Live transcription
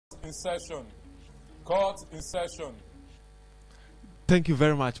in session. Court in session. Thank you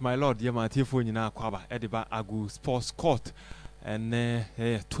very much, my lord. Yamati Funina Kwaba, Ediba Agoo Sports Court, and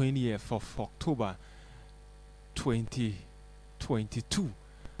 20th of October 2022.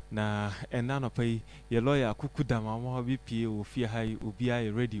 Na enano pay your lawyer Kukudama BPA or fear high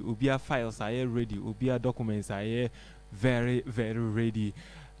ubia ready, ubia files are ready, ubia documents are very, very ready.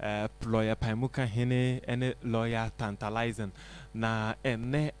 Lawyer Paimuka Hene and lawyer tantalizing. Na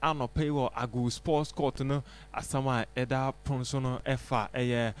ene ano pay wo Agoo Sports Court no asama eda pronsono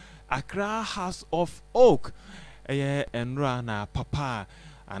efa Accra Hearts of Oak enra na papa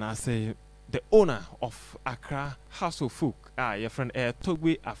and I say the owner of Accra Hearts of Oak. Your friend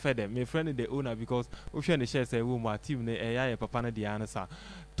Togbe Afede. My friend is the owner because we share the shares say we my team ne papa na di answer.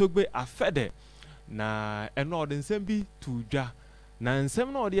 Togbe Afede na eno den sembi tuja na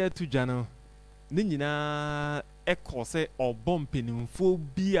nsem na ode tuja no ni nyina ekose obom penimfo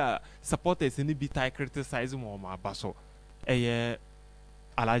bi a supporters ni bi tai criticize mo ma baso Alhaji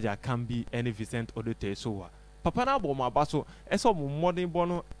Akambi and Vincent Odotei Sowah. Papa na bo ma baso eso mo modern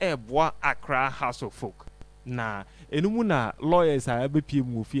bono boa Accra Hearts of Oak. Na enumu na lawyers a abepie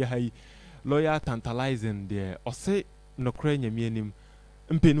mu ofie hai lawyer tantalizing there ose nokra nyamienim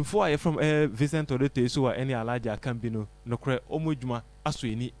mpenufo aye from Vincent Odotei Sowah any Alhaji Akambi no nokra omodwuma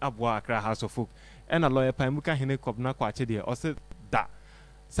asoeni aboa Accra Hearts of Oak and a lawyer Paimuka Hene Kobna kwache there ose da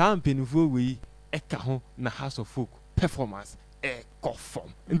sa mpenufo we eka ho na Hearts of Oak performance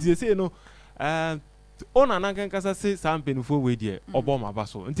conform nti say no ona nankan kasa se sa mpenufo we there oboma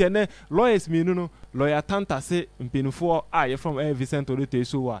baso nti ene lawyers mienu no lawyer tanta se mpenufo aye from Vincent Odotei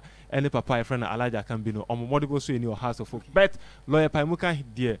Sowah any papa friend Alhaji Akambi no omomodibo so any Hearts of Oak but lawyer Paimuka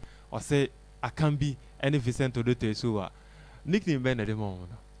there or say Akambi any Vincent Odotei Sowah nickname be na de mo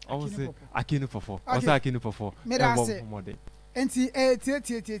no o say Akinu Fofo o say Akinu Fofo me da say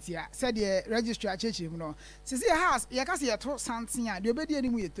enti tia said the registry achechi mu no se se house ye ka se ye to santen a de obedi ani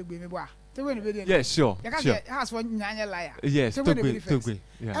mu ye Togbe me bo a yes, sure. House for nyanya liar. Yes, Togbe.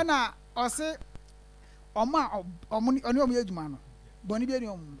 Yeah. And I say, Oma, Omuni, Onomi Edumano, Bonnie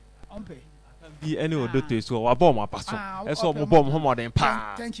Ompe. Be any Odotei Sowah, a bomb, a pastor. I saw my bomb home than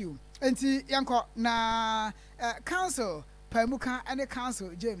pa. Thank you. And see, Yanko, na council, Paimuka, and the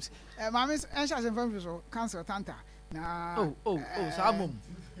council, James. Mamma's anxious and famous council, Tanta. Samum.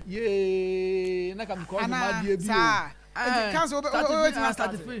 Yea, Nakam call my dear. Council,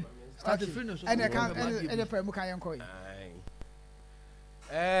 started finish. And the Paimuka Yanko.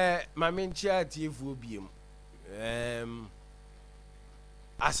 My main charity will be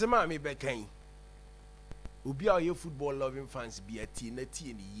Asema me bekain. Obi a your football loving fans be a tea in a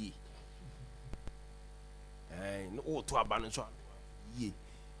ye. No to abandon so ye.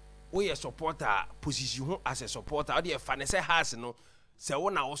 We a supporter position as a supporter. How do you find say has no? Say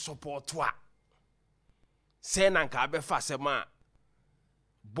one our support to say nanka be fast ma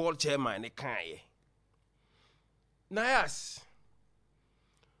ball chairman e kan ye. Nayas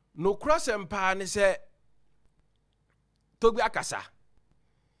no cross empire ne say Togbe akasa.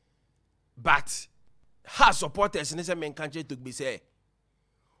 But her supporters ne say men country Togbe say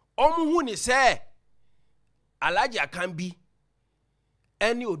omu ni say Alhaji Akambi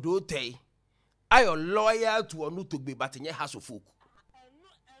any Odotei ayo loyal to onu Togbe but nye Hearts of Oak.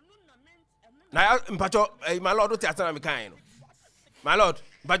 Na mpacho my lord oti asema me kan no. My lord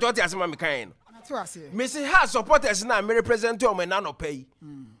mpacho oti asema me kan no. Me say her supporters na me represent o me na no pay.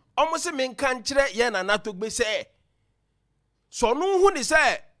 Omo se men kan kire ye na Togbe say so no hu ni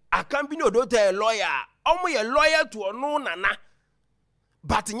say Akambi no Odotei lawyer. Omo ye loyal to onu nana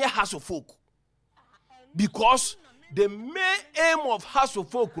but nye Hearts of Oak. Because the main aim of Hearts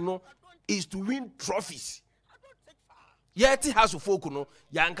of Oak no is to win trophies. Yet Hearts of Oak no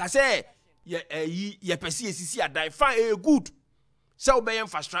yanka say ye pesi esisi adan fine good say obey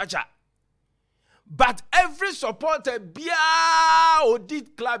infrastructure. But every supporter bia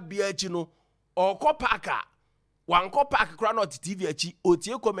audit club bia chi no or ko parka wan ko park kra not TV achi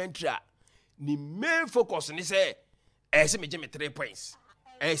otie commentary ni main focus ni say se me 3 points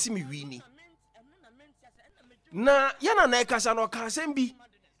se me wini na yana na ekasa no ka sembi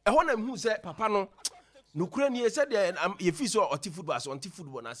ho na hu say papa no nukura ni say de ye fi so oti football so oti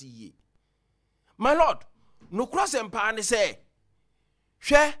football na say ye. My lord nukura sempa ni say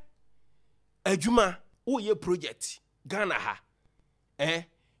hwe adwuma wo ye project Ghana ha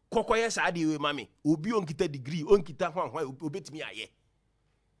kokoye sa de we mami obi onkita degree onkita hwan obetimi aye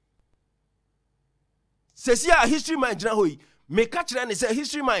sesia history man jina hoyi me ka kire ne say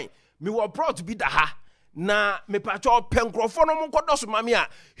history man me wo proud to be da ha na me pacho penkrofo no monkodo so mami a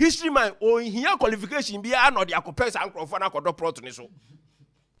history man o hia qualification bia na de akopesa ankrofo na kodo proud ne so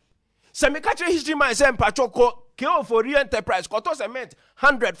Se me catch history man say mpachoko KO for real enterprise koto cement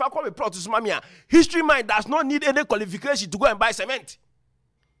 100 fa come plot to smamia. History man does not need any qualification to go and buy cement.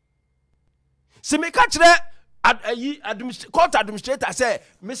 Se me catch court administrator say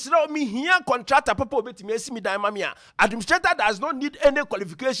Mr. me here contractor papa obetimi esi me dan mamia. Administrator does not need any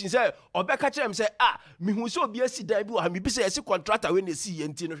qualification say obeka chere him say me hu say obi esi dan bi o ha me bi say esi contractor we na esi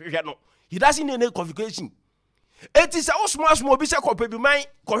enti no hwehwe no. He doesn't need any qualification. It is a small be say kope bi man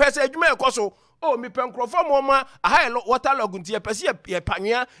ko hwe say adwuma ekoso o me penkrofo moma aha water logunti e pese ye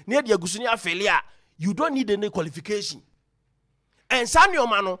panwea na e de agusu ni afele a you don't need any qualification. And Sanyo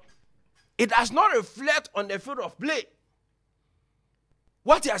no it does not reflect on the field of play.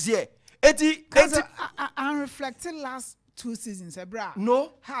 What you say? I'm reflecting last 2 seasons, bra.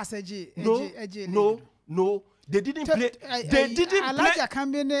 No. Has No. They didn't play. They didn't play.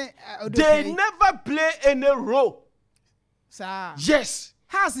 Akambi, they never play any role. Sir. Yes.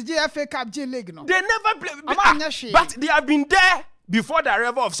 Has the FA Cup J League no? They never play. But they have been there before the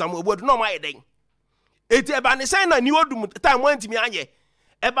arrival of Samuel. But no my thing. It's about the sign that you time went to me anye.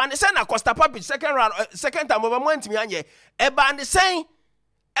 Eba ne say na Costa Papi second time over mo ntimi anye. Eba ne say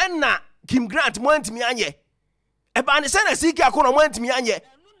na Kim Grant mo ntimi anye. Eba ne say na Siki Akono mo ntimi anye.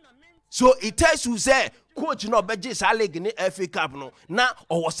 So it tells you say coach no beje sa league ni FA Cup no na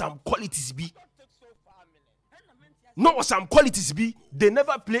or some qualities be. No was some qualities be. They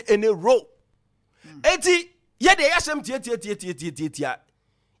never play any role. Eti ye de yasem tie.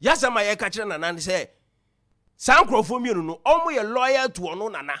 Yasema ye ka kire na nan say Sankrofo no omo ye loyal to ono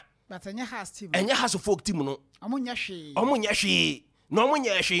nana. But enye has team. Enye has folk team no. Omo nya hwe. No omo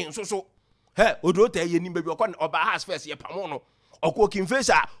nya hwe so. He Odotei ye nim baby okọ oba has first ye pamo no. Okọ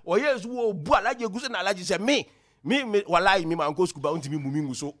Kimfesa oyesu wo bu Alhaji Egusi na Alhaji say me wallahi me man go school ba untimi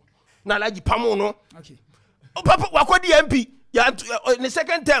mumingu so. Na Alhaji pamo no. Okay. Papa wakodi MP ya in the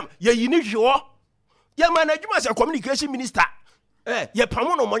second term ye yini hwe. Ye management as a communication minister. Ye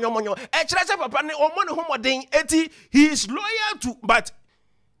pamono monyo chere se papa ne omo ne homoden eti he is loyal to but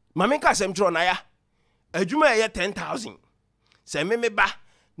mamenka asem tro na ya adwuma ye 10,000 se me ba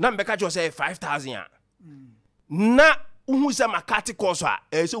na mbeka cho say 5,000 a na uhu se makati course a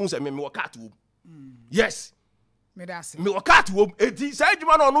se uhu se me workout wo yes me das me workout wo eti se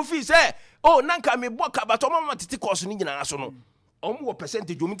adwuma no no fi se oh nanka me boka but omo matete course ni nyina so no omo wo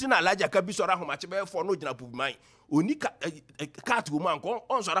percentage omiti na Alhaji Akabi sora homache be for no gina pubi oni cat woman ko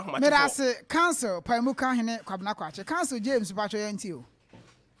on sora homache. Me das council paimuka hene kwabna kwache council James Pacho yanti o.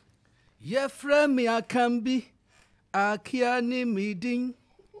 Ye frame me Akambi akia ni meeting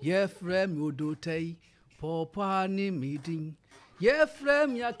ye frame Odotei popa ni meeting ye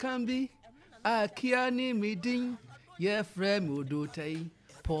frame me Akambi akia ni meeting ye frame Odotei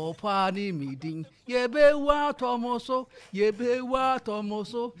popa ni meeting ye be wa tomoso ye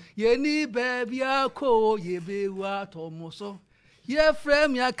ni baby ako ye be wa tomoso ye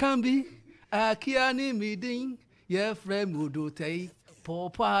frame ya Akambi akia ni meeting ye frame Odotei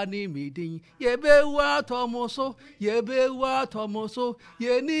popa ni meeting ye be wa tomoso ye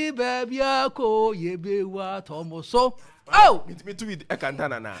ni baby ako ye be wa tomoso. Oh, me too with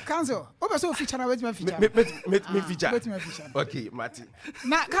Ekantana na. Council, obeso feature na wait me feature. Me feature. Wait me feature. Okay, Martin.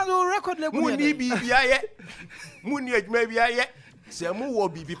 Na council record le mu ni bibia ye. Mu ni adwuma bia ye. Se mu wo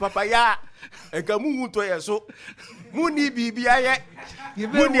bibi papa ya. Eka mu hu to ye so. Mu ni bibia ye.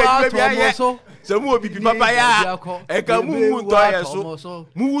 Mu ni adwuma bia ye. Se mu wo bibi papa ya. Eka mu hu to ye so.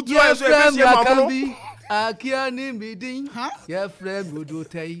 Mu hu to ye so e be mamono. Akia ni meeting. Ye frame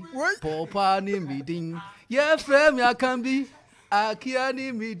Odotei. Popa ni meeting. Ye frame ya Akambi akia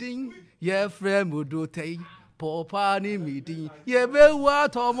ni meeting ye frame Odotei popa ni meeting ye be wa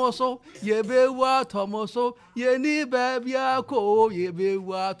tomoso ye ni baby ako ye be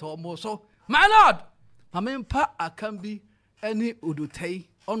wa tomoso. My lord mamempa Akambi any Odotei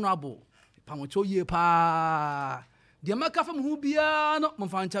honorable pamocho ye pa de maka fam hu bia no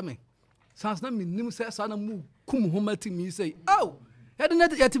mfancha me sans na minim se sa na mu kum homati mi say oh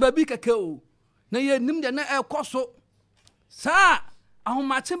yednet yetibabi keke o na ye nim de na ekoso sa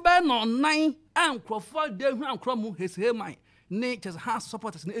ahomache be no nan ankrofo de hu ankromu hese man ne just has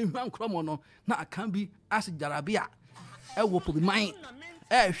supporters na ehu ankromu no na Akambi as jarabia e wo po bi man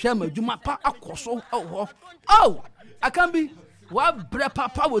hwe madwuma pa akoso ho oh Akambi wa bre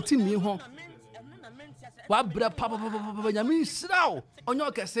papa wo timi ho wa bre papa nyame sraw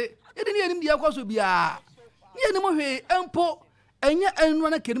onyo kese edi ne nim de ekoso bia ne nim hwe empo enye enwa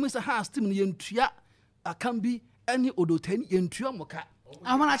na kenim se has team ne yentua Akambi eni Odotei yentua moka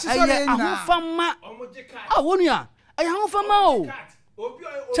amana chi so le nyina ahofama wonua ahofama o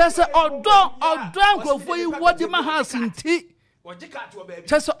chese odo ankrofo yi wodi ma has nti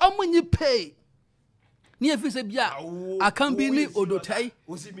Chess Omni pay. Near Fisabia, Akambi ni Odotei.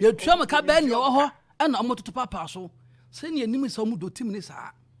 You tram a cabin your and a motor to papa so. Send your name is some do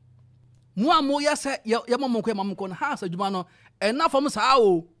Timnisa. More yes, Yamamoke house, a Jumano, and not from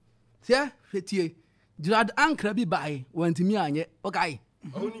Sao. Yeah, Fetier. Gerard Ankra be by, went to me and yet, okay.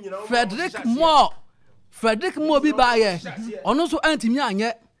 Frederick Moore be by, on also anti me and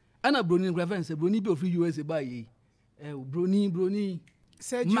yet, and a Bruni Gravens, a Bruni be free USA by ye. Bruni.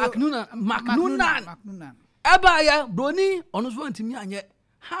 Macnunan. Abaya, Bruni, on us one to me and yet.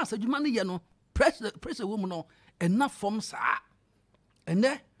 Has a Jumani Yano, press a woman, enough from Sa. And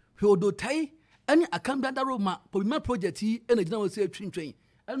there, Odotei, any Akambi Roma, for my project, and a general say train.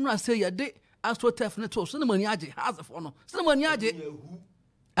 And I say a day, as to Tefneto, Cinnamoniaji has a phone. Cinnamoniaji,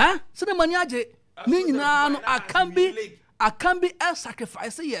 eh? Cinnamoniaji, meaning now Akambi a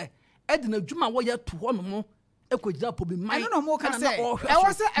sacrifice here. Edna Juma Waya to one more. I don't know more can say. I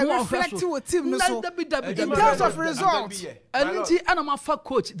was a reflect to a team in terms of results. And the animal for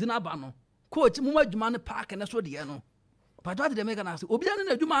coach Dinabano. Coach Mumajman Park and that's what the ano. But what did they make an answer?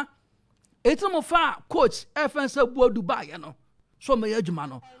 Obian Juma. It's no far coach FNS Dubai, you know. So may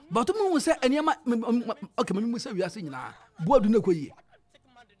Jumano. But to me, say, and Yama, okay, we say we are seeing now. Board no quay.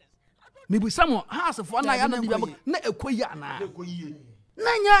 Maybe someone has a one eye and a quayana.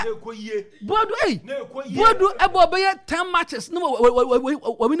 Nanya, Bodu, Bodu, about 10 matches. No,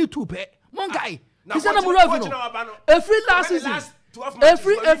 we need 2 pay. One guy, he's an revenue. Every last season,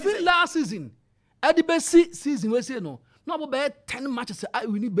 every last season, at the best season, we say no. No, about 10 matches. I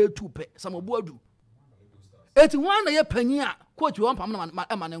will need 2 pay. Some of Bodu. 81 a year penny, quote you one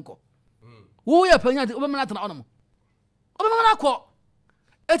manenko. Who are penny at the woman at an animal? Oh,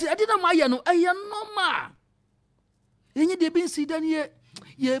 I didn't my no, I am no ma. Any de bin see done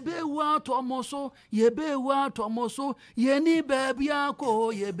ye be wa to moso, ye be wa to moso, ye ni baby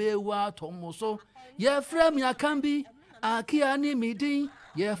ako, ye be wa to moso, ye frame ya Akambi, Akiani meeting,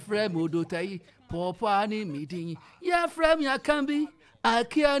 ye frame Odotei, Papa ni meeting, ye frame ya Akambi,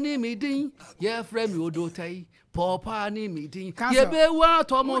 Akiani meeting, ye frame Odotei, Papa ni meeting, ye be wa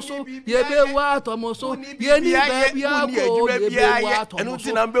to moso, ye be wa to moso, ye ni baby ako, ye be wa to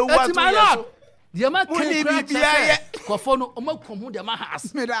moso. My Lord. The man can't be Cofono, Omokom, the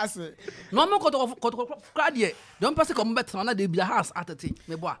Mahas. No more Cradie. Don't pass a combat on the Bia house at the tea.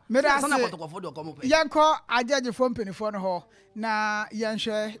 Yanko, I judge your phone penny for her. Na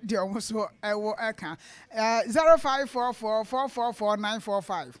Yanshe, the almost I will account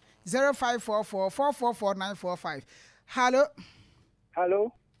 0544444945 0544444945. Hello.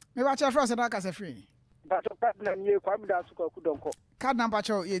 Hello. Me watch your first and I can free. But a problem you come down to Kudonko. Card number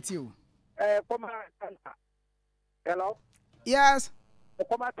show you. Hello? Yes.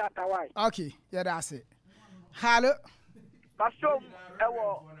 Okay, yeah, that's it. Hello? Pastor,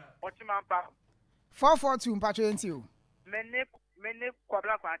 what's your man? 442 Patrick and you. Many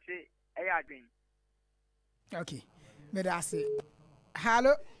quadra party, a dream. Okay, but that's it.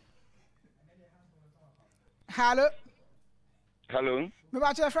 Hello? Hello? Hello? Me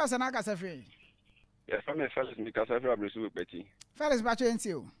watch your first and I can free. Yes, I'm a fellow because I've received Betty. Fellas, Patrick and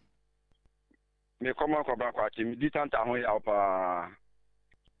you. Me come on back at him. Distant ahoy up.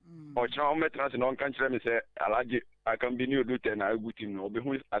 Or John Metras and on country, me say, Alhaji, Akambi new Odotei and Agoo team. No, be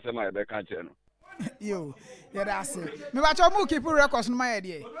who is as my back country. You, yeah, that's it. Me watch your move keep records in my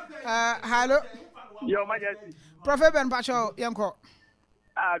idea. Hello, Your Majesty. Prophet Ben Pacho, Yanko.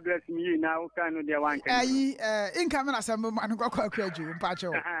 Address me now, kind of the one. Incoming assembly man go call you,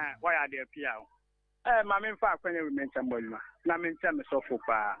 Pacho. Why are they appear? My main fact when you mention Bolma. Na mention me so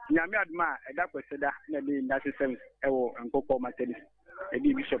far. Nyame adma e da kweseda na be industry service e wo nkoko materials. E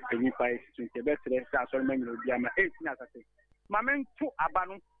di bishop penny price to the best rest as well men obi ama 8 na asase. Ma men to aba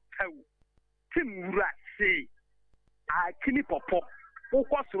no tawu. Tim wura sei. A kini popo.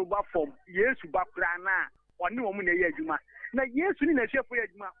 Ukosoro ba form Yesu ba kra na oni wo mu na ye adwuma. Na Yesu ni na hwefo ye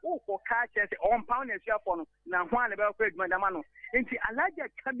adwuma. Ukọ ka chese on pound na hwefo no na ho na be kra adwuma dama no. Enti Alhaji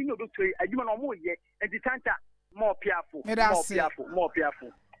Akambi no Odotei adwuma no mo ye enti tanta more peaceful.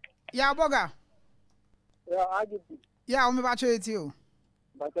 Yeah, Boga. Yeah, I give you. Yeah, I'm about to you.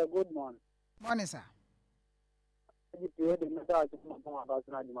 But a good morning. Morning, sir. I give you the message about my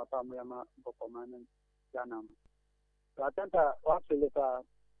family and my performance. Janam. So I think what's the letter?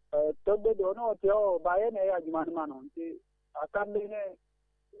 Togbe don't know to buy any argument man on. I can't be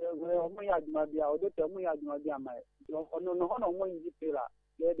Muyajmabia, Odotei Muyajmabia. No, when you pay that,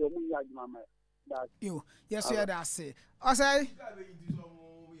 they're the Muyajmabia. You, yes, you that's it. I say,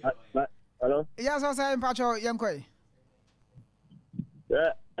 hello? Yes, I say, Pacho, Yankoi.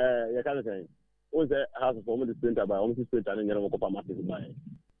 Yeah, you can't say. o se has for me the sprinter by almost sprinter and nyere ko massive by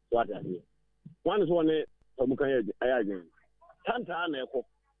so what are here one is one omukan ayagen tanta na eko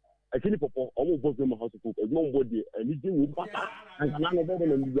akini popo omo bozo mo house cook mo body ani ji wo pata and na no be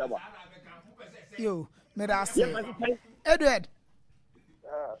na mi aba yo me da say Edward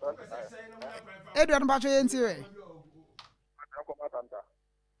mbacho yenti we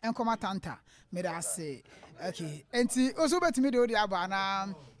enkoma tanta me da say okay enti oso betimi de odi aba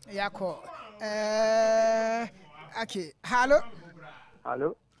na yako okay hello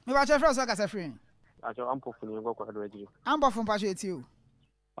me ba che friend so ka se friend acho ampofu ni ngoko hado aji ampofu mbacho yeti o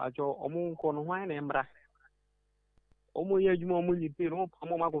acho omu nko no hwan na embra omu ye adwuma omu lipe no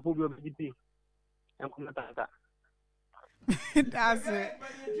pamo makofo bi obipe enkoma tanta. That's it.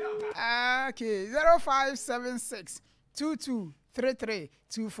 Okay, 0576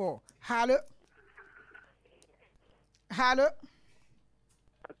 223324. Hello. Hello.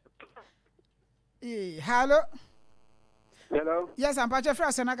 Hello. Yes, I'm Patrick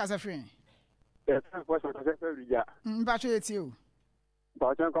Frasona Casafrin. Yes, I'm Patrick, you.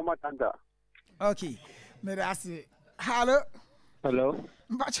 Okay, Medasi. Hello.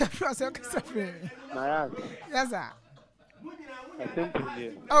 Patrick Frasona Casafrin. Yes, sir.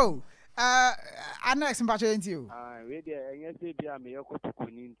 Oh, next Patrick, you. We there, and yes, be a me yoko to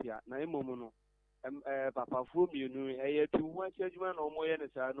Kunintia. Na emono. Papa Fumi, you know, a 2 much judgment or more than a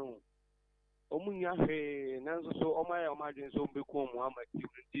sano. Omunya he nanso so omadwen so bekom Muhammad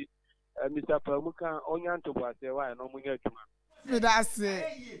unity Mr. Pamuka onyan to boase why no munya adwuma that's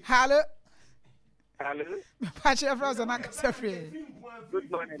hello Pache Frozen Akasafri. Good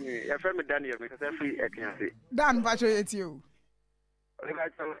morning your friend Daniel Mr. Free Ekianse Dan Pache it you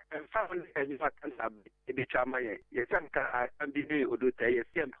family and fact be chama ye sanka Akambi Odotei ye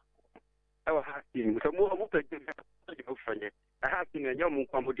our hacking so more I have been a young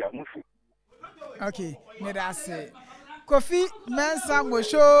mufu. Okay, me da say. Kofi Mensa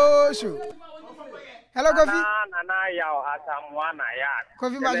Moshoshu. Hello Kofi. Na ya atamwana ya.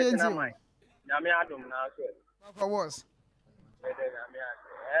 Kofi Majenti. Nyame adom na so. For was. Me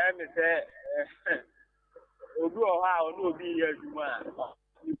say odu oha onu obi ye adwuma.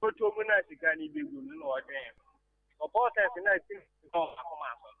 Ipoto mu na sika ni begu no odwen. Opportunity na tin ko akoma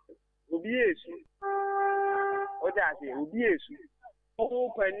so. Obi esu. Oja se obi esu.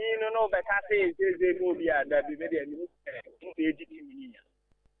 Oh, Panino, no, but I say, no, be a baby, maybe a new age.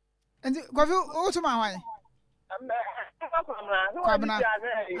 And go to my way.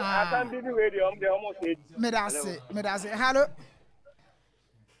 I can't be ready on the almost Medasi. Hello.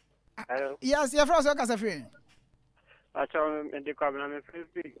 Yes, you're from Casafri. I saw him in the cabinet,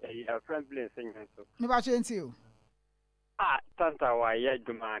 a friendly singer. Maybe I change you. Tanta, why, yet,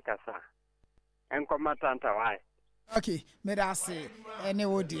 Dumakasa. And come, Tanta, why? Okay, me da say any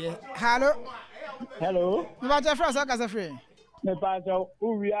dear. Hello. Me ba je friend so ka se friend. Me pa so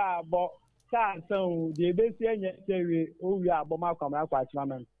uwi abo sansan de be si enye sewe uwi abo makwamra kwa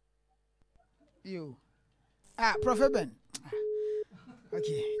chimamen. You. Prophet Ben.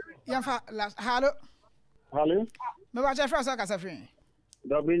 Okay. Yanfa last hello. Me ba je friend so ka se friend.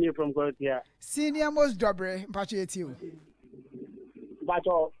 Dobre from Kotia. Senior most Dobre mpacho etiu.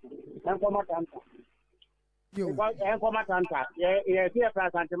 Mpacho enkoma tanta. Yo. Enkoma tanta. Ye see a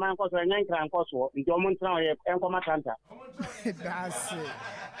present man ko so nyankra nko so. Nti omo ntra ye enkoma tanta. That's it.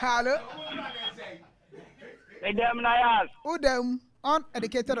 Hello. Madam Nayas. Udem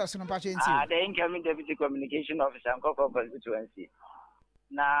uneducated or no mpacho etiu. The incoming deputy communication officer Nkoko constituency.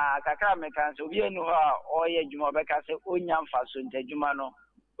 Na kakra mekan so bi enu ha oye djuma be ka se onya mfa so ntadjuma no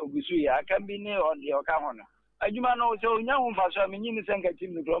ogusu ya Akambi ne ode oka ho no adjuma no so onya ho mfa so amenyi ni senka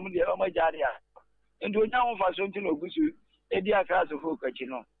tim no krom de o ma jare a enti onya ho mfa so ntino ogusu edi Accra Hearts Of Oak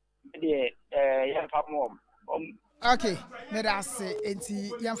no de ya fa mo okay me da se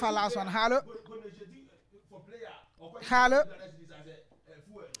enti ya fa last one hello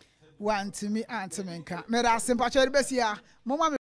one to me and to me me da se mpacho de besia mama